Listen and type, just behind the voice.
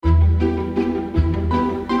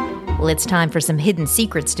Well, it's time for some hidden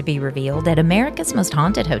secrets to be revealed at America's most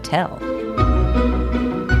haunted hotel.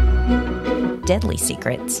 Deadly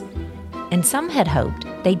secrets. And some had hoped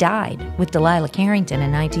they died with Delilah Carrington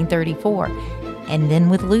in 1934, and then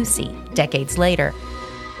with Lucy decades later.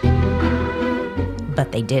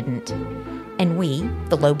 But they didn't. And we,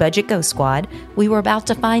 the Low Budget Ghost Squad, we were about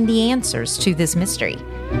to find the answers to this mystery.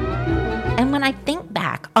 And when I think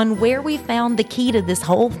back on where we found the key to this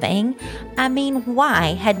whole thing, I mean,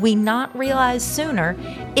 why had we not realized sooner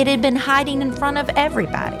it had been hiding in front of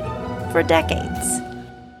everybody for decades?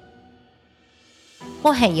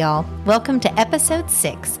 Well, hey, y'all. Welcome to episode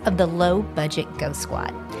 6 of the Low Budget Ghost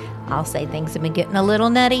Squad. I'll say things have been getting a little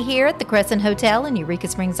nutty here at the Crescent Hotel in Eureka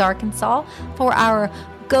Springs, Arkansas for our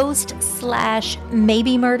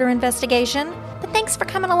ghost/maybe murder investigation. But thanks for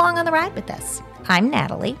coming along on the ride with us. I'm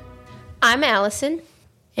Natalie. I'm Allison.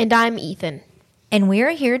 And I'm Ethan. And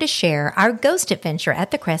we're here to share our ghost adventure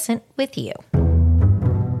at the Crescent with you.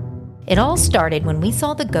 It all started when we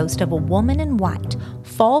saw the ghost of a woman in white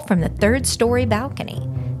fall from the third-story balcony.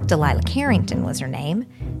 Delilah Carrington was her name,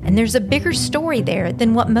 and there's a bigger story there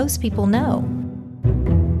than what most people know.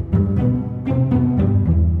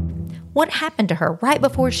 What happened to her right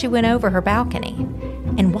before she went over her balcony?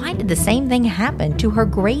 And why did the same thing happen to her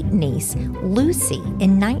great-niece, Lucy,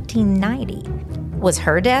 in 1990? Was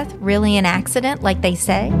her death really an accident, like they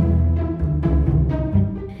say?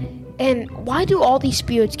 And why do all these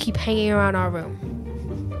spirits keep hanging around our room?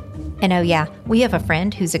 And oh yeah, we have a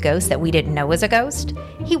friend who's a ghost that we didn't know was a ghost.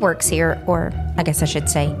 He works here, or I guess I should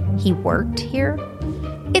say, he worked here.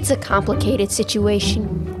 It's a complicated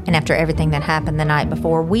situation. And after everything that happened the night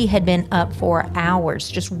before, we had been up for hours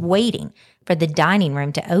just waiting for the dining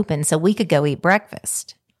room to open so we could go eat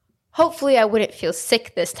breakfast. Hopefully I wouldn't feel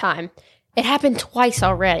sick this time. It happened twice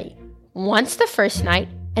already. Once the first night,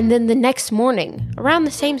 and then the next morning, around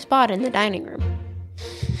the same spot in the dining room.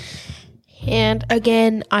 And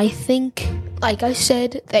again, I think, like I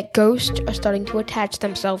said, that ghosts are starting to attach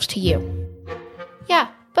themselves to you. Yeah,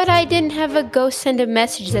 but I didn't have a ghost send a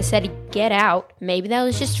message that said, "Get out." Maybe that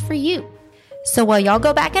was just for you. So while y'all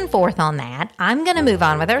go back and forth on that, I'm going to move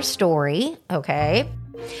on with our story, okay?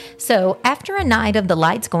 So after a night of the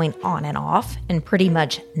lights going on and off and pretty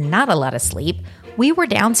much not a lot of sleep, we were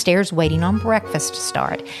downstairs waiting on breakfast to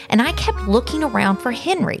start, and I kept looking around for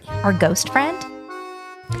Henry, our ghost friend.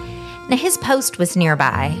 Now, his post was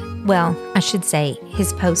nearby. Well, I should say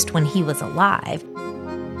his post when he was alive.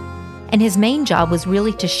 And his main job was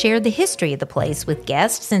really to share the history of the place with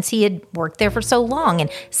guests since he had worked there for so long, and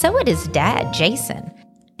so had his dad, Jason.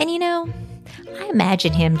 And you know, I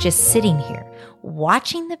imagine him just sitting here,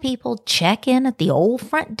 watching the people check in at the old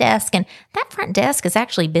front desk, and that front desk has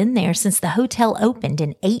actually been there since the hotel opened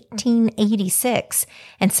in 1886,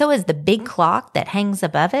 and so has the big clock that hangs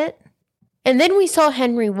above it. And then we saw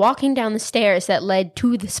Henry walking down the stairs that led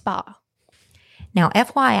to the spa. Now,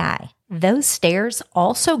 FYI, those stairs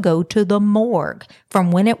also go to the morgue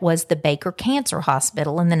from when it was the Baker Cancer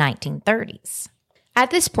Hospital in the 1930s. At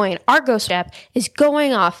this point, our ghost app is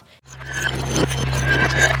going off,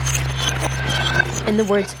 and the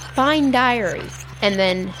words "find diary" and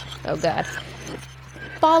then, oh god,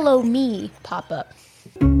 "follow me" pop up.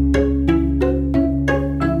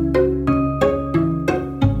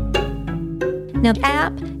 Now, the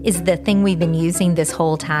app is the thing we've been using this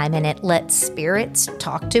whole time, and it lets spirits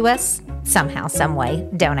talk to us somehow, some way.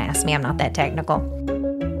 Don't ask me, I'm not that technical.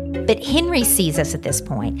 But Henry sees us at this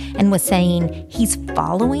point and was saying he's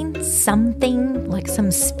following something, like some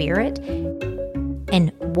spirit.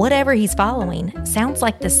 And whatever he's following sounds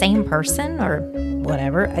like the same person or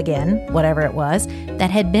whatever it was, that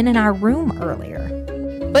had been in our room earlier.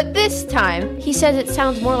 But this time, he says it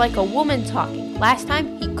sounds more like a woman talking. Last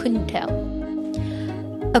time, he couldn't tell.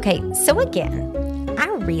 Okay, so again, I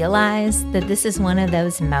realize that this is one of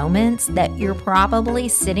those moments that you're probably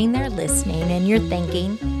sitting there listening and you're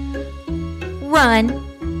thinking, run,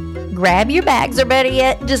 grab your bags, or better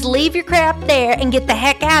yet, just leave your crap there and get the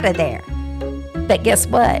heck out of there. But guess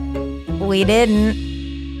what? We didn't.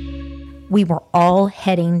 We were all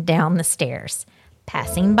heading down the stairs,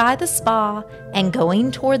 passing by the spa and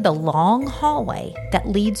going toward the long hallway that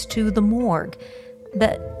leads to the morgue.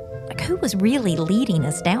 But who was really leading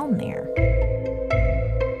us down there?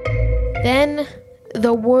 Then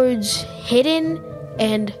the words "hidden"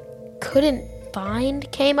 and "couldn't find"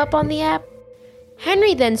 came up on the app.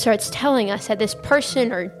 Henry then starts telling us that this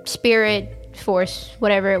person or spirit, force,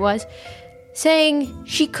 whatever it was, saying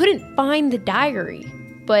she couldn't find the diary,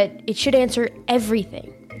 but it should answer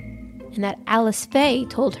everything, and that Alice Faye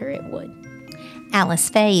told her it would. Alice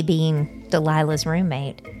Faye being Delilah's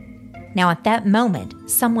roommate. Now, at that moment,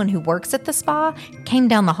 someone who works at the spa came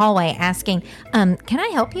down the hallway asking, can I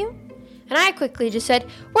help you? And I quickly just said,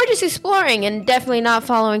 we're just exploring and definitely not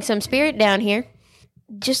following some spirit down here.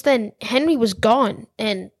 Just then, Henry was gone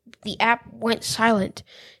and the app went silent.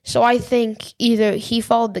 So I think either he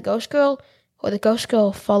followed the ghost girl or the ghost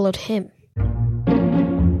girl followed him.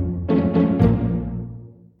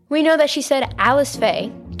 We know that she said Alice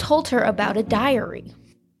Faye told her about a diary.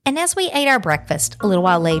 And as we ate our breakfast a little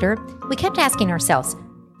while later, we kept asking ourselves,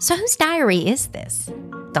 so whose diary is this?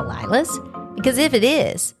 Delilah's? Because if it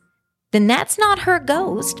is, then that's not her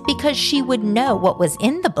ghost, because she would know what was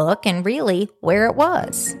in the book and really where it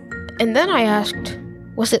was. And then I asked,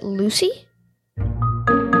 was it Lucy?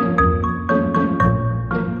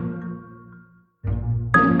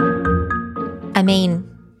 I mean,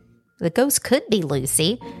 the ghost could be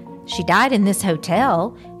Lucy. She died in this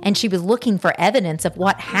hotel, and she was looking for evidence of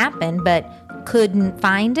what happened, but couldn't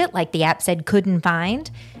find it, like the app said couldn't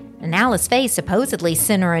find. And Alice Faye supposedly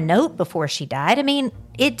sent her a note before she died. I mean,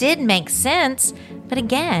 it did make sense. But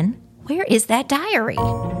again, where is that diary?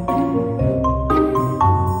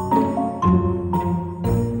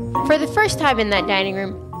 For the first time in that dining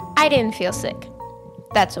room, I didn't feel sick.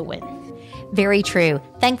 That's a win. Very true.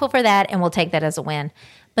 Thankful for that, and we'll take that as a win.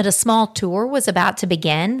 But a small tour was about to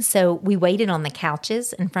begin, so we waited on the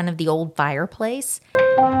couches in front of the old fireplace.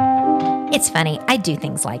 It's funny, I do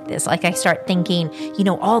things like this. Like I start thinking,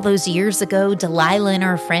 all those years ago, Delilah and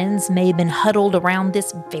her friends may have been huddled around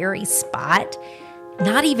this very spot,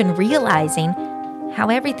 not even realizing how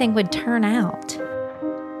everything would turn out.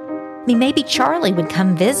 I mean, maybe Charlie would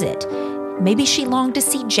come visit. Maybe she longed to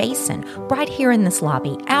see Jason right here in this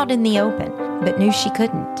lobby, out in the open, but knew she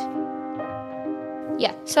couldn't.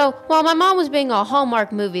 Yeah, so while my mom was being all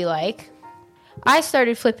Hallmark movie-like, I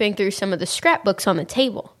started flipping through some of the scrapbooks on the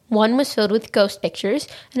table. One was filled with ghost pictures,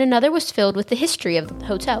 and another was filled with the history of the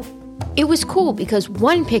hotel. It was cool because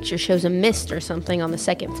one picture shows a mist or something on the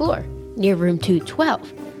second floor, near room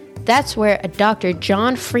 212. That's where a Dr.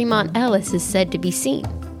 John Fremont Ellis is said to be seen.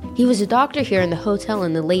 He was a doctor here in the hotel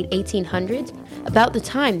in the late 1800s, about the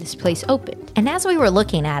time this place opened. And as we were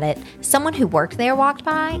looking at it, someone who worked there walked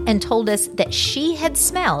by and told us that she had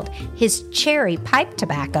smelled his cherry pipe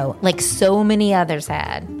tobacco like so many others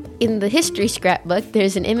had. In the history scrapbook,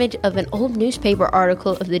 there's an image of an old newspaper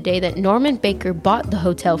article of the day that Norman Baker bought the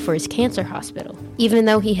hotel for his cancer hospital, even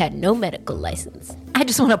though he had no medical license. I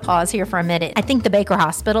just want to pause here for a minute. I think the Baker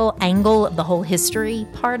Hospital angle of the whole history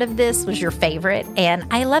part of this was your favorite, and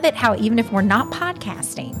I love it how even if we're not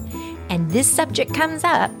podcasting and this subject comes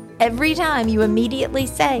up, every time you immediately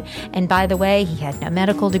say, and by the way, he had no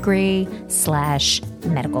medical degree /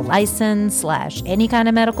 medical license / any kind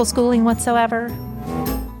of medical schooling whatsoever.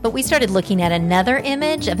 But we started looking at another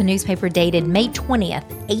image of a newspaper dated May 20th,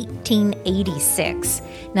 1886.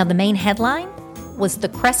 Now, the main headline was "The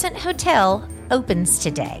Crescent Hotel opens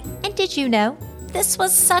today." And did you know this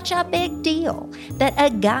was such a big deal that a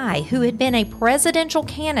guy who had been a presidential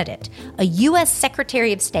candidate, a U.S.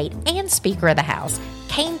 Secretary of State, and Speaker of the House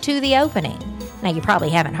came to the opening? Now, you probably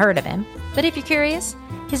haven't heard of him, but if you're curious,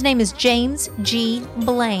 his name is James G.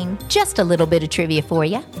 Blaine. Just a little bit of trivia for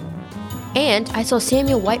you. And I saw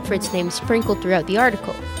Samuel Whiteford's name sprinkled throughout the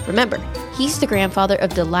article. Remember, he's the grandfather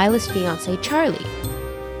of Delilah's fiance, Charlie.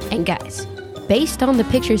 And guys, based on the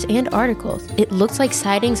pictures and articles, it looks like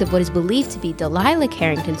sightings of what is believed to be Delilah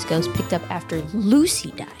Carrington's ghost picked up after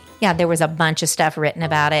Lucy died. Yeah, there was a bunch of stuff written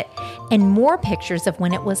about it, and more pictures of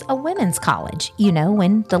when it was a women's college,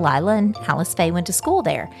 when Delilah and Alice Faye went to school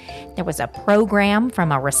there. There was a program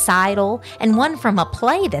from a recital and one from a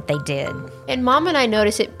play that they did. And Mom and I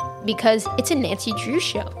noticed it because it's a Nancy Drew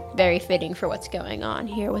show. Very fitting for what's going on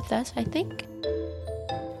here with us, I think.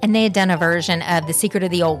 And they had done a version of The Secret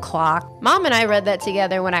of the Old Clock. Mom and I read that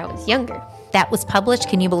together when I was younger. That was published,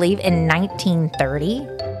 can you believe, in 1930?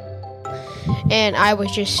 And I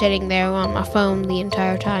was just sitting there on my phone the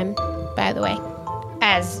entire time, by the way,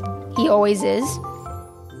 as he always is.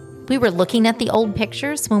 We were looking at the old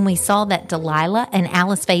pictures when we saw that Delilah and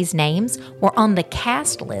Alice Faye's names were on the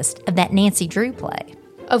cast list of that Nancy Drew play.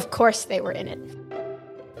 Of course they were in it.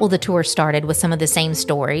 Well, the tour started with some of the same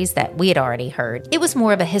stories that we had already heard. It was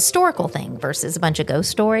more of a historical thing versus a bunch of ghost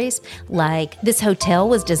stories. Like, this hotel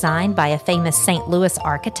was designed by a famous St. Louis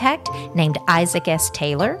architect named Isaac S.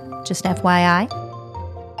 Taylor, just FYI.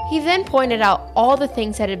 He then pointed out all the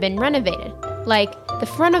things that had been renovated. Like, the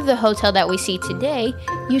front of the hotel that we see today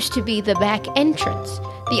used to be the back entrance.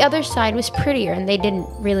 The other side was prettier, and they didn't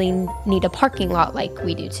really need a parking lot like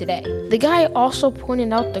we do today. The guy also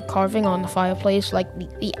pointed out the carving on the fireplace, like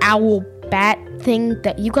the owl bat thing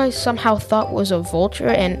that you guys somehow thought was a vulture,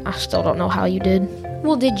 and I still don't know how you did.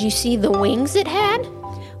 Well, did you see the wings it had?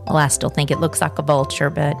 Well, I still think it looks like a vulture,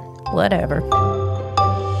 but whatever.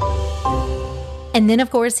 And then, of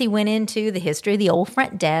course, he went into the history of the old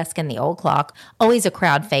front desk and the old clock. Always a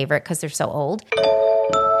crowd favorite because they're so old.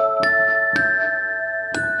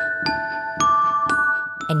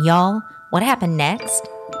 And y'all, what happened next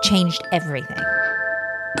changed everything.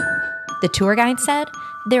 The tour guide said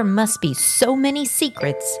there must be so many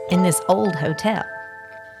secrets in this old hotel.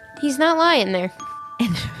 He's not lying there.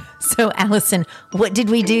 And so, Allison, what did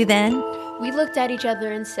we do then? We looked at each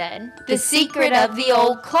other and said, The secret of the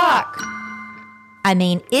old clock. I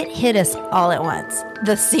mean, it hit us all at once.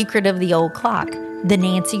 The secret of the old clock. The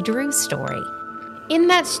Nancy Drew story. In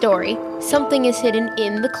that story, something is hidden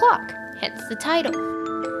in the clock, hence the title.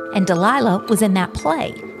 And Delilah was in that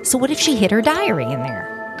play. So what if she hid her diary in there?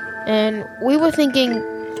 And we were thinking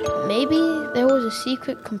maybe there was a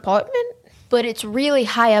secret compartment? But it's really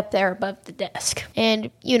high up there above the desk.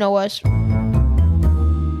 And you know us.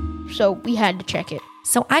 So we had to check it.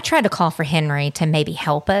 So I tried to call for Henry to maybe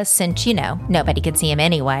help us since, nobody could see him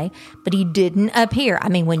anyway. But he didn't appear. I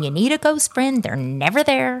mean, when you need a ghost friend, they're never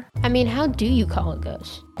there. I mean, how do you call a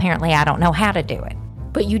ghost? Apparently, I don't know how to do it.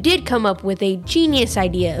 But you did come up with a genius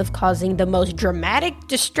idea of causing the most dramatic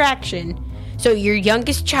distraction so your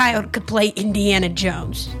youngest child could play Indiana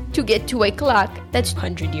Jones to get to a clock that's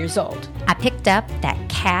 100 years old. I picked up that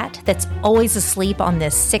cat that's always asleep on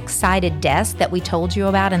this six-sided desk that we told you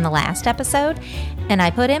about in the last episode, and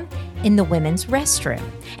I put him in the women's restroom.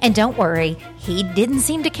 And don't worry, he didn't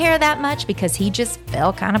seem to care that much because he just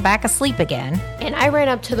fell kind of back asleep again. And I ran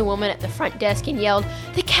up to the woman at the front desk and yelled,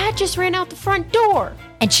 "The cat just ran out the front door!"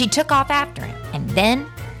 And she took off after him, and then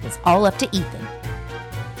it was all up to Ethan.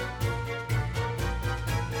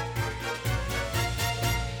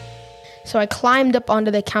 So I climbed up onto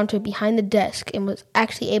the counter behind the desk and was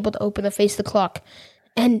actually able to open the face of the clock.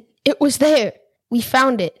 And it was there. We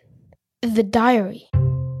found it. The diary.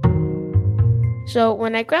 So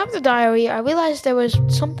when I grabbed the diary, I realized there was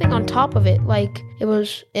something on top of it, like it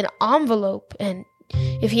was an envelope. And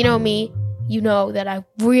if you know me, you know that I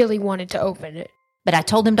really wanted to open it. But I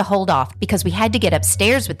told him to hold off because we had to get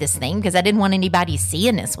upstairs with this thing because I didn't want anybody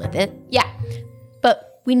seeing us with it. Yeah,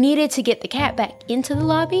 but we needed to get the cat back into the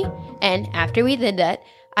lobby, and after we did that,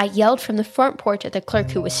 I yelled from the front porch at the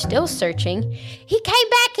clerk who was still searching, "He came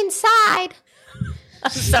back inside!"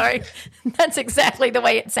 I'm sorry. That's exactly the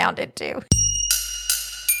way it sounded, too.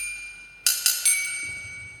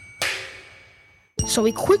 So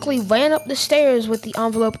we quickly ran up the stairs with the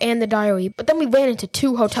envelope and the diary, but then we ran into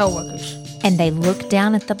two hotel workers. And they looked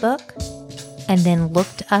down at the book, and then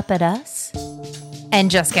looked up at us,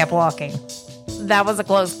 and just kept walking. That was a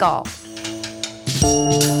close call.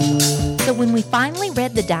 So when we finally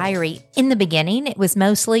read the diary, in the beginning, it was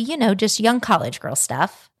mostly, just young college girl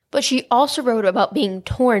stuff. But she also wrote about being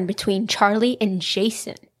torn between Charlie and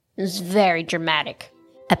Jason. It was very dramatic.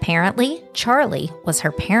 Apparently, Charlie was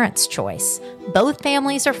her parents' choice. Both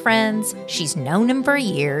families are friends. She's known him for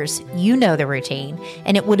years. You know the routine.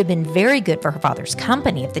 And it would have been very good for her father's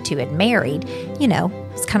company if the two had married.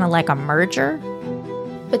 It's kind of like a merger.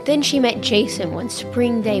 But then she met Jason one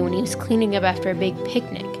spring day when he was cleaning up after a big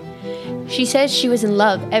picnic. She says she was in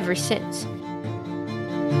love ever since.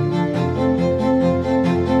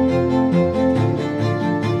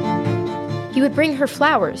 He would bring her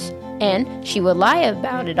flowers, and she would lie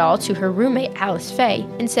about it all to her roommate Alice Faye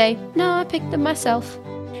and say, "No, I picked them myself."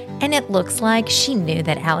 And it looks like she knew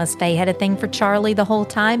that Alice Faye had a thing for Charlie the whole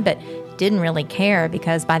time, but didn't really care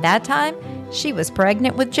because by that time, she was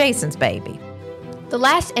pregnant with Jason's baby. The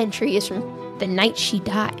last entry is from the night she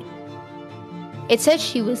died. It said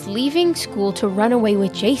she was leaving school to run away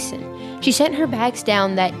with Jason. She sent her bags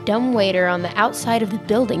down that dumbwaiter on the outside of the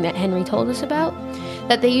building that Henry told us about,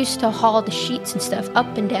 that they used to haul the sheets and stuff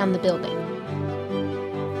up and down the building.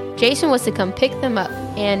 Jason was to come pick them up,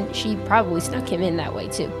 and she probably snuck him in that way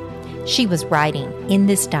too. She was writing in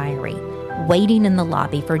this diary, waiting in the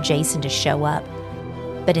lobby for Jason to show up.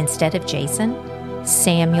 But instead of Jason,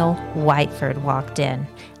 Samuel Whiteford walked in,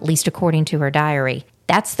 at least according to her diary.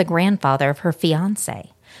 That's the grandfather of her fiancé.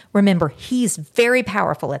 Remember, he's very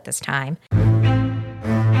powerful at this time.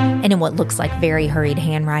 And in what looks like very hurried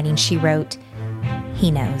handwriting, she wrote,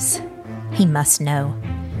 "He knows. He must know.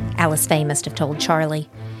 Alice Faye must have told Charlie.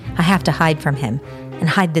 I have to hide from him and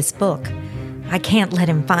hide this book. I can't let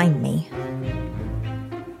him find me."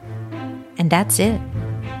 And that's it.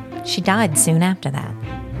 She died soon after that.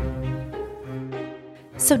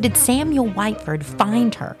 So did Samuel Whiteford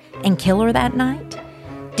find her and kill her that night?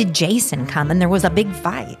 Did Jason come and there was a big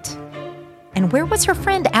fight? And where was her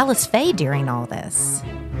friend Alice Faye during all this?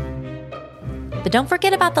 But don't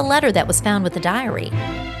forget about the letter that was found with the diary.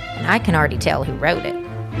 And I can already tell who wrote it.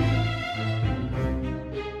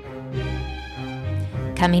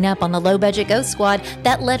 Coming up on the Low Budget Ghost Squad,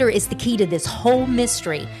 that letter is the key to this whole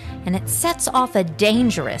mystery, and it sets off a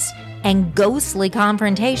dangerous and ghostly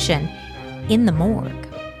confrontation in the morgue.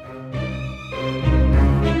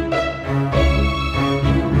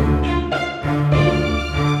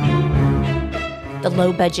 The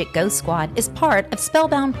Low Budget Ghost Squad is part of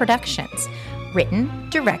Spellbound Productions. Written,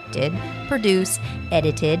 directed, produced,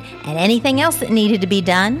 edited, and anything else that needed to be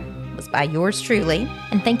done was by yours truly.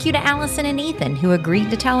 And thank you to Allison and Ethan, who agreed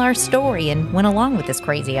to tell our story and went along with this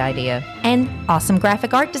crazy idea. And awesome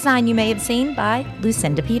graphic art design you may have seen by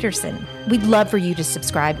Lucinda Peterson. We'd love for you to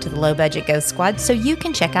subscribe to the Low Budget Ghost Squad so you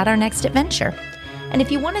can check out our next adventure. And if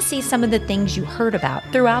you want to see some of the things you heard about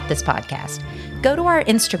throughout this podcast, go to our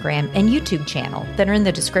Instagram and YouTube channel that are in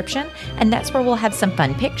the description, and that's where we'll have some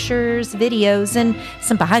fun pictures, videos, and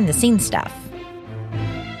some behind-the-scenes stuff.